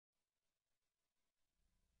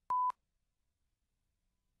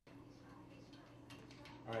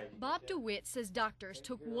Bob DeWitt says doctors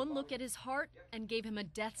took one look at his heart and gave him a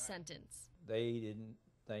death sentence. They didn't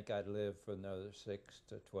think I'd live for another 6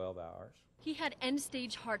 to 12 hours. He had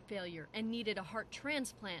end-stage heart failure and needed a heart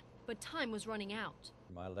transplant, but time was running out.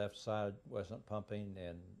 My left side wasn't pumping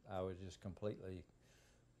and I was just completely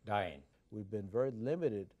dying. We've been very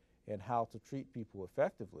limited in how to treat people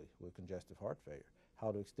effectively with congestive heart failure,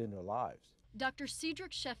 how to extend their lives. Dr.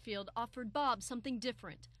 Cedric Sheffield offered Bob something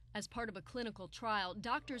different. As part of a clinical trial,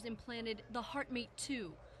 doctors implanted the HeartMate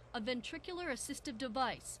 2, a ventricular assistive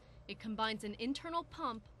device. It combines an internal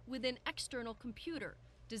pump with an external computer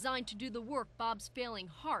designed to do the work Bob's failing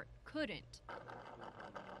heart couldn't.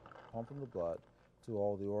 Pumping the blood to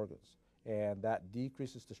all the organs, and that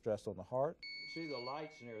decreases the stress on the heart. See the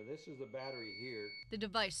lights in there, this is the battery here. The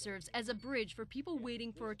device serves as a bridge for people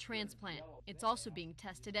waiting for a transplant. It's also being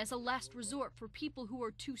tested as a last resort for people who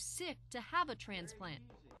are too sick to have a transplant.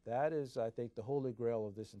 That is, I think, the holy grail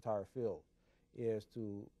of this entire field, is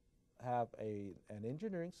to have an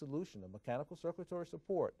engineering solution, a mechanical circulatory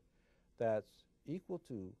support that's equal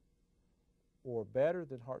to or better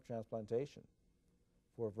than heart transplantation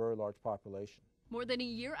for a very large population. More than a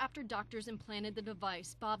year after doctors implanted the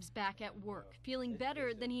device, Bob's back at work, feeling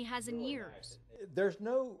better than he has in years. There's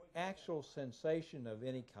no actual sensation of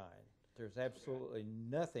any kind. There's absolutely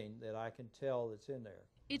nothing that I can tell that's in there.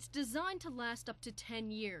 It's designed to last up to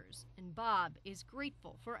 10 years, and Bob is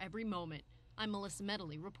grateful for every moment. I'm Melissa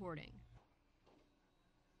Medley reporting.